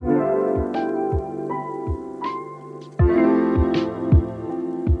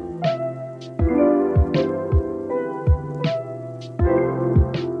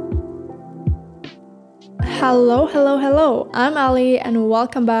Hello, hello, hello. I'm Ali and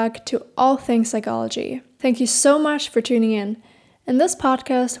welcome back to All Things Psychology. Thank you so much for tuning in. In this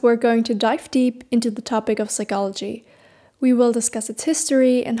podcast, we're going to dive deep into the topic of psychology. We will discuss its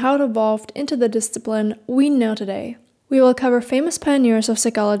history and how it evolved into the discipline we know today. We will cover famous pioneers of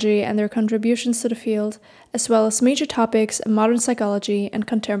psychology and their contributions to the field, as well as major topics in modern psychology and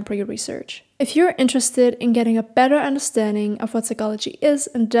contemporary research. If you're interested in getting a better understanding of what psychology is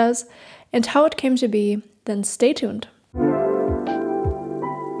and does, and how it came to be, then stay tuned.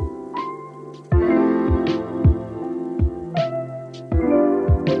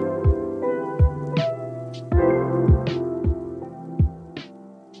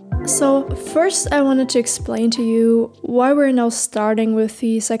 So first I wanted to explain to you why we're now starting with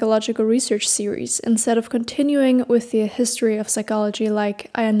the psychological research series instead of continuing with the history of psychology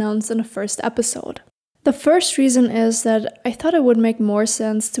like I announced in the first episode. The first reason is that I thought it would make more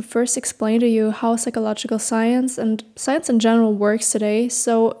sense to first explain to you how psychological science and science in general works today,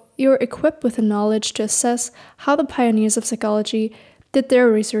 so you're equipped with the knowledge to assess how the pioneers of psychology did their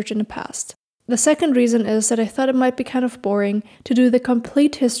research in the past. The second reason is that I thought it might be kind of boring to do the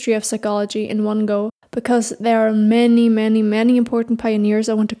complete history of psychology in one go, because there are many important pioneers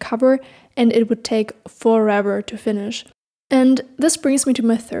I want to cover, and it would take forever to finish. And this brings me to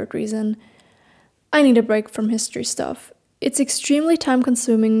my third reason. I need a break from history stuff. It's extremely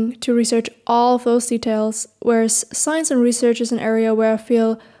time-consuming to research all of those details, whereas science and research is an area where I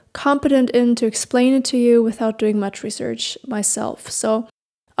feel competent in to explain it to you without doing much research myself. So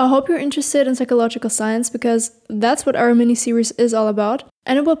I hope you're interested in psychological science because that's what our mini-series is all about,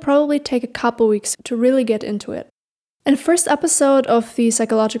 and it will probably take a couple weeks to really get into it. In the first episode of the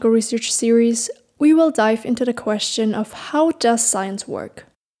psychological research series, we will dive into the question of how does science work?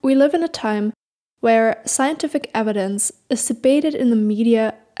 We live in a time where scientific evidence is debated in the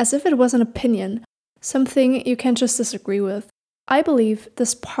media as if it was an opinion, something you can't just disagree with. I believe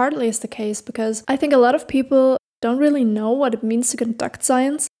this partly is the case because I think a lot of people don't really know what it means to conduct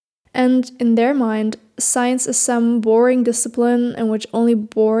science, and in their mind, science is some boring discipline in which only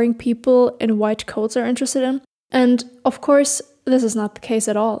boring people in white coats are interested in. And of course, this is not the case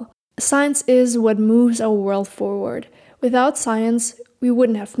at all. Science is what moves our world forward. Without science, we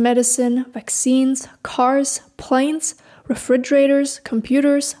wouldn't have medicine, vaccines, cars, planes, refrigerators,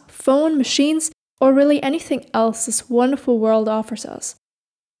 computers, phone, machines, or really anything else this wonderful world offers us.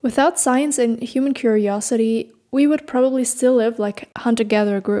 Without science and human curiosity, we would probably still live like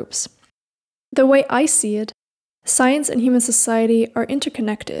hunter-gatherer groups. The way I see it, science and human society are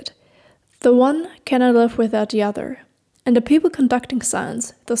interconnected. The one cannot live without the other. And the people conducting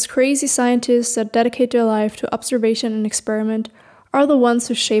science, those crazy scientists that dedicate their life to observation and experiment, are the ones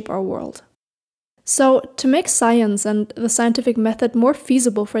who shape our world. So, to make science and the scientific method more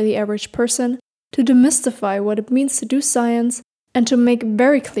feasible for the average person, to demystify what it means to do science, and to make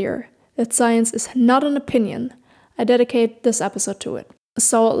very clear that science is not an opinion, I dedicate this episode to it.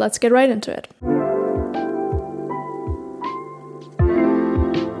 So, let's get right into it.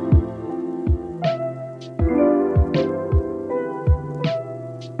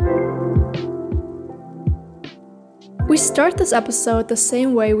 We start this episode the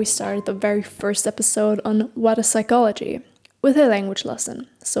same way we started the very first episode on What is Psychology, with a language lesson,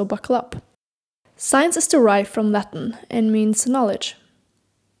 so buckle up. Science is derived from Latin and means knowledge.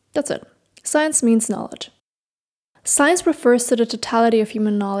 That's it. Science means knowledge. Science refers to the totality of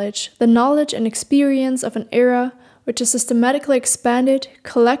human knowledge, the knowledge and experience of an era which is systematically expanded,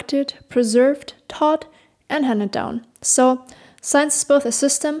 collected, preserved, taught, and handed down. So, science is both a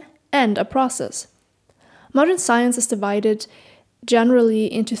system and a process. Modern science is divided generally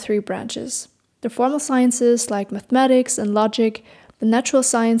into three branches: the formal sciences like mathematics and logic, the natural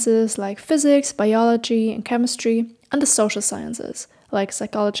sciences like physics, biology, and chemistry, and the social sciences like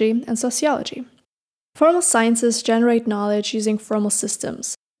psychology and sociology. Formal sciences generate knowledge using formal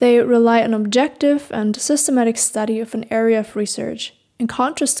systems. They rely on objective and systematic study of an area of research. In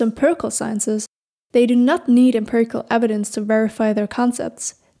contrast to empirical sciences, they do not need empirical evidence to verify their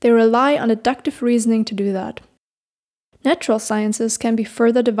concepts. They rely on deductive reasoning to do that. Natural sciences can be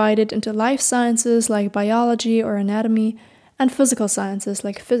further divided into life sciences like biology or anatomy, and physical sciences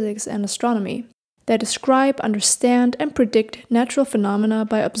like physics and astronomy. They describe, understand, and predict natural phenomena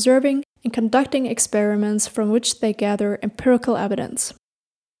by observing and conducting experiments from which they gather empirical evidence.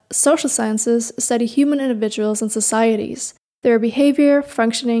 Social sciences study human individuals and societies, their behavior,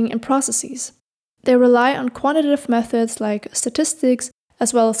 functioning, and processes. They rely on quantitative methods like statistics,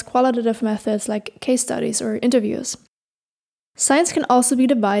 as well as qualitative methods like case studies or interviews. Science can also be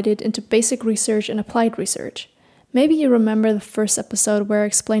divided into basic research and applied research. Maybe you remember the first episode where I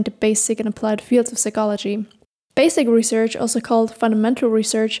explained the basic and applied fields of psychology. Basic research, also called fundamental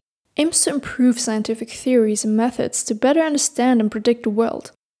research, aims to improve scientific theories and methods to better understand and predict the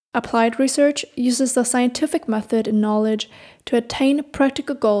world. Applied research uses the scientific method and knowledge to attain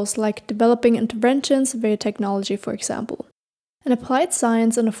practical goals like developing interventions via technology, for example. And applied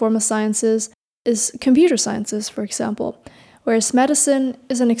science in the form of sciences is computer sciences, for example, whereas medicine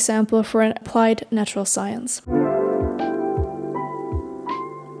is an example for an applied natural science.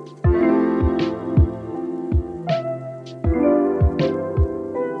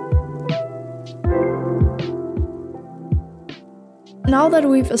 Now that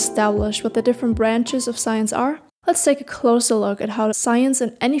we've established what the different branches of science are, let's take a closer look at how science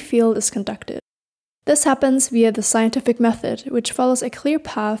in any field is conducted. This happens via the scientific method, which follows a clear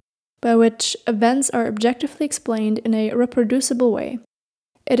path by which events are objectively explained in a reproducible way.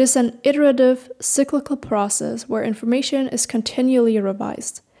 It is an iterative, cyclical process where information is continually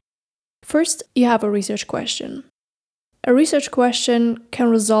revised. First, you have a research question. A research question can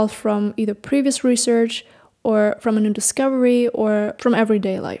result from either previous research, or from a new discovery, or from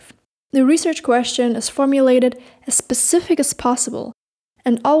everyday life. The research question is formulated as specific as possible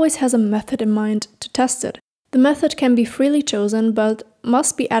and always has a method in mind to test it. The method can be freely chosen but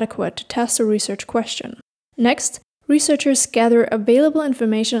must be adequate to test a research question. Next, researchers gather available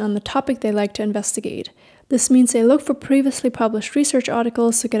information on the topic they like to investigate. This means they look for previously published research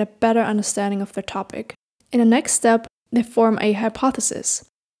articles to get a better understanding of their topic. In the next step, they form a hypothesis.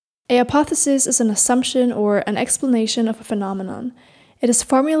 A hypothesis is an assumption or an explanation of a phenomenon. It is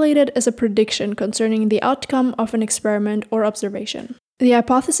formulated as a prediction concerning the outcome of an experiment or observation. The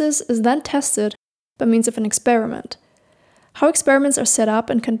hypothesis is then tested by means of an experiment. How experiments are set up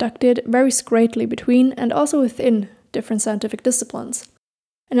and conducted varies greatly between and also within different scientific disciplines.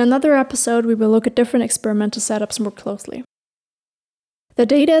 In another episode, we will look at different experimental setups more closely. The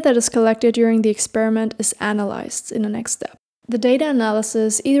data that is collected during the experiment is analyzed in the next step. The data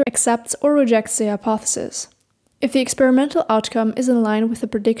analysis either accepts or rejects the hypothesis. If the experimental outcome is in line with the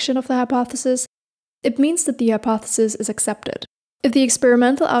prediction of the hypothesis, it means that the hypothesis is accepted. If the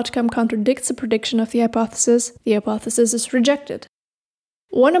experimental outcome contradicts the prediction of the hypothesis is rejected.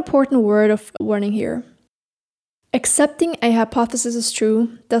 One important word of warning here. Accepting a hypothesis as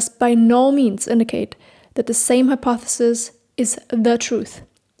true does by no means indicate that the same hypothesis is the truth.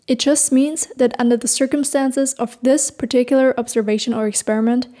 It just means that under the circumstances of this particular observation or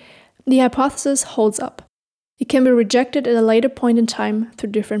experiment, the hypothesis holds up. It can be rejected at a later point in time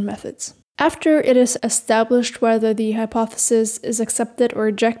through different methods. After it is established whether the hypothesis is accepted or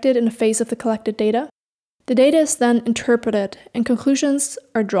rejected in the face of the collected data, the data is then interpreted and conclusions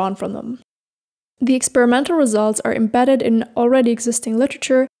are drawn from them. The experimental results are embedded in already existing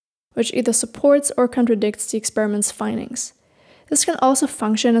literature, which either supports or contradicts the experiment's findings. This can also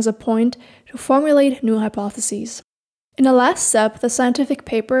function as a point to formulate new hypotheses. In the last step, the scientific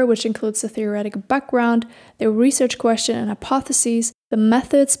paper, which includes the theoretical background, the research question and hypotheses, the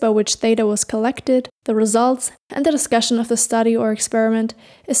methods by which data was collected, the results, and the discussion of the study or experiment,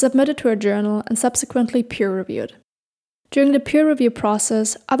 is submitted to a journal and subsequently peer-reviewed. During the peer review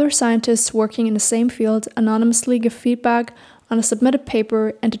process, other scientists working in the same field anonymously give feedback on a submitted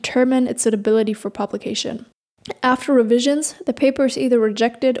paper and determine its suitability for publication. After revisions, the paper is either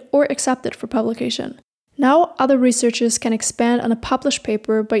rejected or accepted for publication. Now, other researchers can expand on a published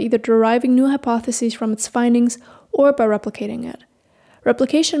paper by either deriving new hypotheses from its findings or by replicating it.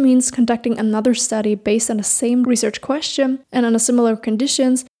 Replication means conducting another study based on the same research question and under similar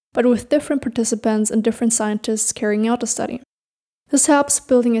conditions, but with different participants and different scientists carrying out the study. This helps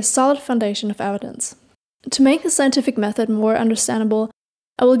building a solid foundation of evidence. To make the scientific method more understandable,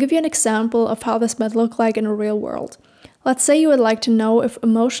 I will give you an example of how this might look like in the real world. Let's say you would like to know if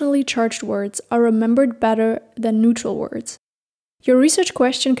emotionally charged words are remembered better than neutral words. Your research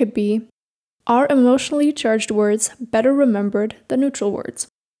question could be, are emotionally charged words better remembered than neutral words?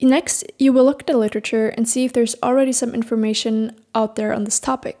 Next, you will look at the literature and see if there's already some information out there on this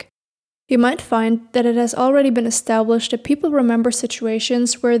topic. You might find that it has already been established that people remember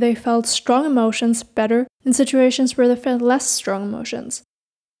situations where they felt strong emotions better than situations where they felt less strong emotions.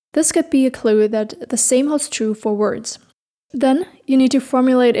 This could be a clue that the same holds true for words. Then, you need to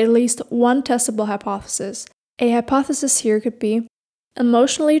formulate at least one testable hypothesis. A hypothesis here could be,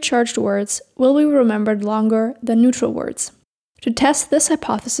 emotionally charged words will be remembered longer than neutral words. To test this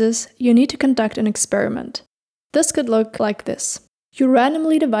hypothesis, you need to conduct an experiment. This could look like this. You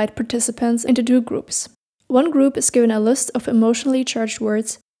randomly divide participants into two groups. One group is given a list of emotionally charged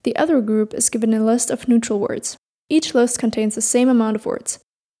words, the other group is given a list of neutral words. Each list contains the same amount of words.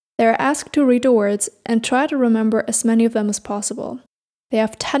 They are asked to read the words and try to remember as many of them as possible. They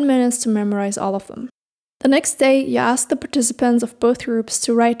have 10 minutes to memorize all of them. The next day, you ask the participants of both groups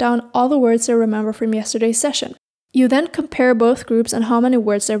to write down all the words they remember from yesterday's session. You then compare both groups and how many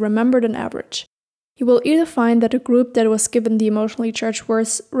words they remembered on average. You will either find that the group that was given the emotionally charged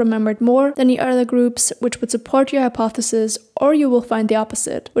words remembered more than the other groups, which would support your hypothesis, or you will find the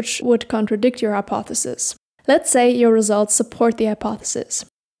opposite, which would contradict your hypothesis. Let's say your results support the hypothesis.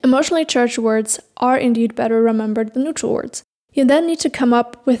 Emotionally charged words are indeed better remembered than neutral words. You then need to come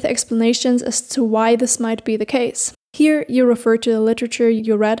up with explanations as to why this might be the case. Here, you refer to the literature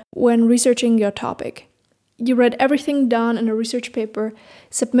you read when researching your topic. You read everything done in a research paper,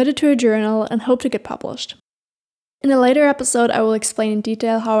 submit it to a journal, and hope to get published. In a later episode, I will explain in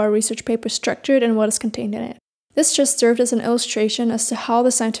detail how our research paper is structured and what is contained in it. This just served as an illustration as to how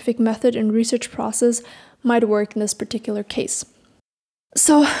the scientific method and research process might work in this particular case.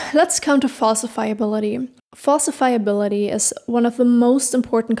 So let's come to falsifiability. Falsifiability is one of the most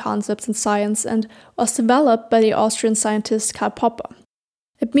important concepts in science and was developed by the Austrian scientist Karl Popper.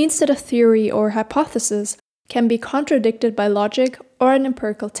 It means that a theory or hypothesis can be contradicted by logic or an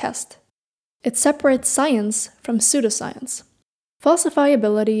empirical test. It separates science from pseudoscience.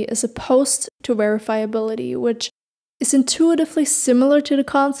 Falsifiability is opposed to verifiability, which is intuitively similar to the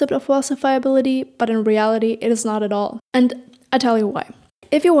concept of falsifiability, but in reality it is not at all. And I tell you why.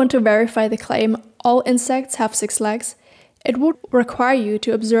 If you want to verify the claim, all insects have 6 legs, it would require you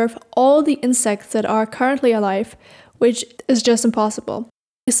to observe all the insects that are currently alive, which is just impossible.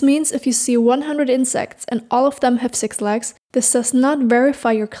 This means if you see 100 insects and all of them have 6 legs, this does not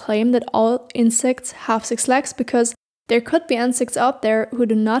verify your claim that all insects have 6 legs, because there could be insects out there who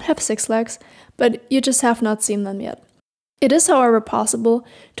do not have 6 legs, but you just have not seen them yet. It is, however, possible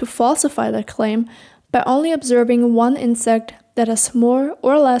to falsify that claim by only observing one insect that has more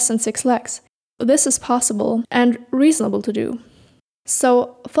or less than 6 legs. This is possible and reasonable to do.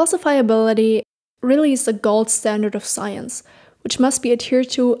 So, falsifiability really is the gold standard of science, which must be adhered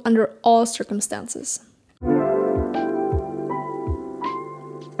to under all circumstances.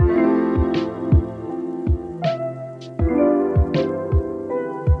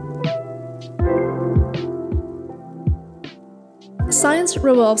 Science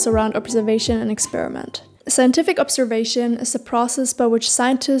revolves around observation and experiment. Scientific observation is the process by which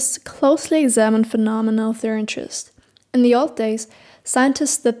scientists closely examine phenomena of their interest. In the old days,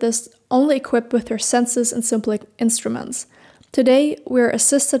 scientists did this only equipped with their senses and simple instruments. Today, we are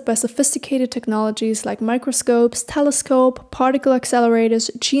assisted by sophisticated technologies like microscopes, telescope, particle accelerators,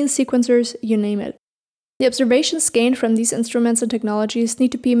 gene sequencers, you name it. The observations gained from these instruments and technologies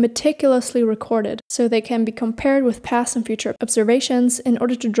need to be meticulously recorded so they can be compared with past and future observations in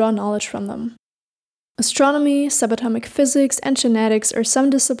order to draw knowledge from them. Astronomy, subatomic physics, and genetics are some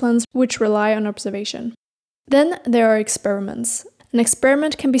disciplines which rely on observation. Then there are experiments. An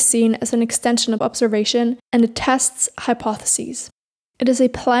experiment can be seen as an extension of observation, and it tests hypotheses. It is a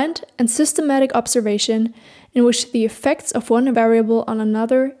planned and systematic observation in which the effects of one variable on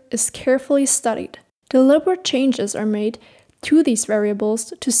another is carefully studied. Deliberate changes are made to these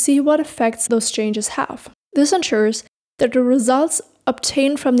variables to see what effects those changes have. This ensures that the results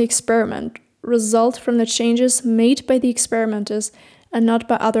obtained from the experiment result from the changes made by the experimenters and not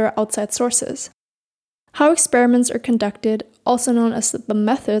by other outside sources. How experiments are conducted, also known as the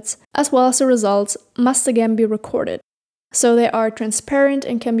methods, as well as the results, must again be recorded, so they are transparent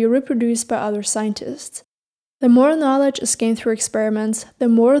and can be reproduced by other scientists. The more knowledge is gained through experiments, the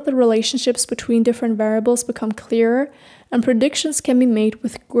more the relationships between different variables become clearer, and predictions can be made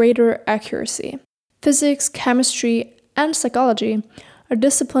with greater accuracy. Physics, chemistry, and psychology are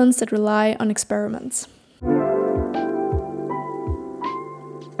disciplines that rely on experiments.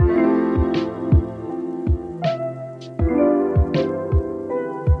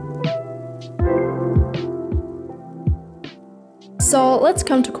 So let's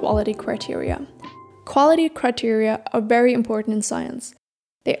come to quality criteria. Quality criteria are very important in science.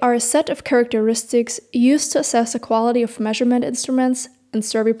 They are a set of characteristics used to assess the quality of measurement instruments and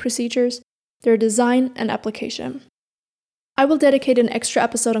survey procedures, their design and application. I will dedicate an extra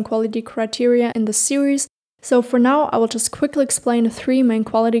episode on quality criteria in this series, so for now I will just quickly explain the 3 main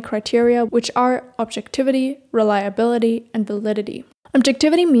quality criteria, which are objectivity, reliability, and validity.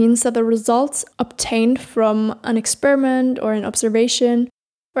 Objectivity means that the results obtained from an experiment or an observation,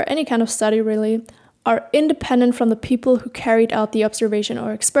 or any kind of study really, are independent from the people who carried out the observation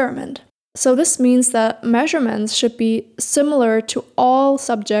or experiment. So this means that measurements should be similar to all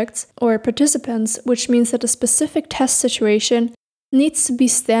subjects or participants, which means that a specific test situation needs to be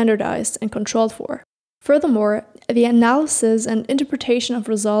standardized and controlled for. Furthermore, the analysis and interpretation of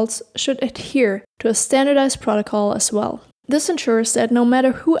results should adhere to a standardized protocol as well. This ensures that no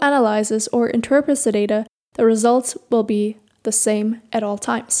matter who analyzes or interprets the data, the results will be the same at all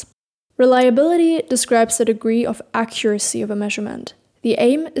times. Reliability describes the degree of accuracy of a measurement. The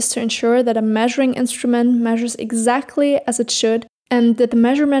aim is to ensure that a measuring instrument measures exactly as it should and that the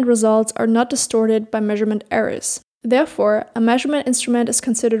measurement results are not distorted by measurement errors. Therefore, a measurement instrument is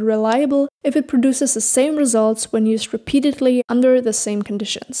considered reliable if it produces the same results when used repeatedly under the same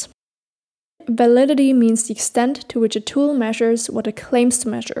conditions. Validity means the extent to which a tool measures what it claims to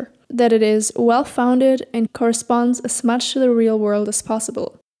measure, that it is well-founded and corresponds as much to the real world as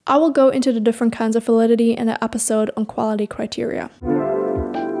possible. I will go into the different kinds of validity in an episode on quality criteria.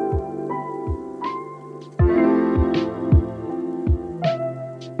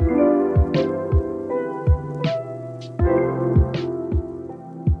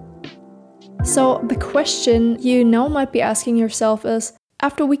 So the question you now might be asking yourself is,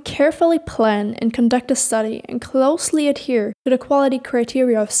 after we carefully plan and conduct a study and closely adhere to the quality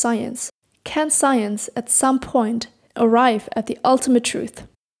criteria of science, can science at some point arrive at the ultimate truth?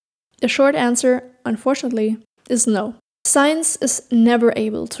 The short answer, unfortunately, is no. Science is never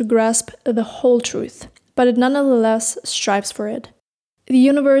able to grasp the whole truth, but it nonetheless strives for it. The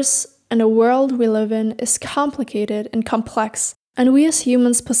universe and the world we live in is complicated and complex, and we as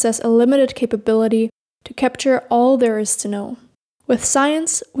humans possess a limited capability to capture all there is to know. With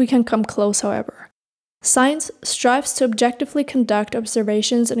science, we can come close, however. Science strives to objectively conduct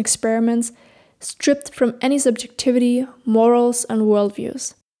observations and experiments stripped from any subjectivity, morals, and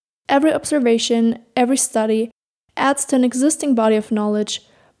worldviews. Every observation, every study adds to an existing body of knowledge,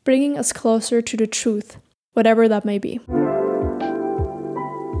 bringing us closer to the truth, whatever that may be.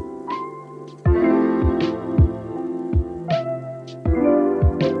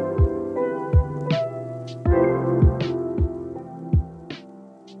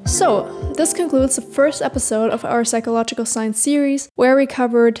 So, this concludes the first episode of our psychological science series, where we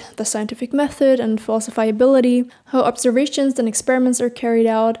covered the scientific method and falsifiability, how observations and experiments are carried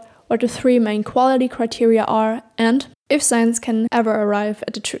out, what the three main quality criteria are, and if science can ever arrive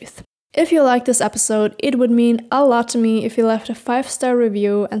at the truth. If you liked this episode, it would mean a lot to me if you left a 5-star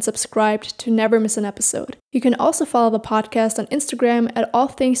review and subscribed to never miss an episode. You can also follow the podcast on Instagram at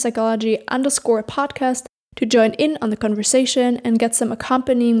allthingspsychology_podcast to join in on the conversation and get some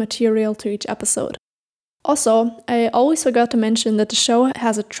accompanying material to each episode. Also, I always forgot to mention that the show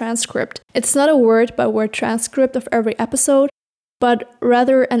has a transcript. It's not a word-by-word transcript of every episode, but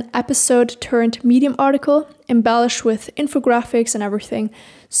rather an episode-turned-Medium article, embellished with infographics and everything.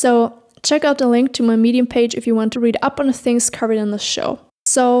 So check out the link to my Medium page if you want to read up on the things covered in this show.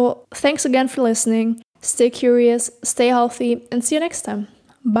 So thanks again for listening, stay curious, stay healthy, and see you next time.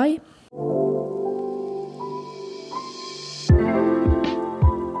 Bye!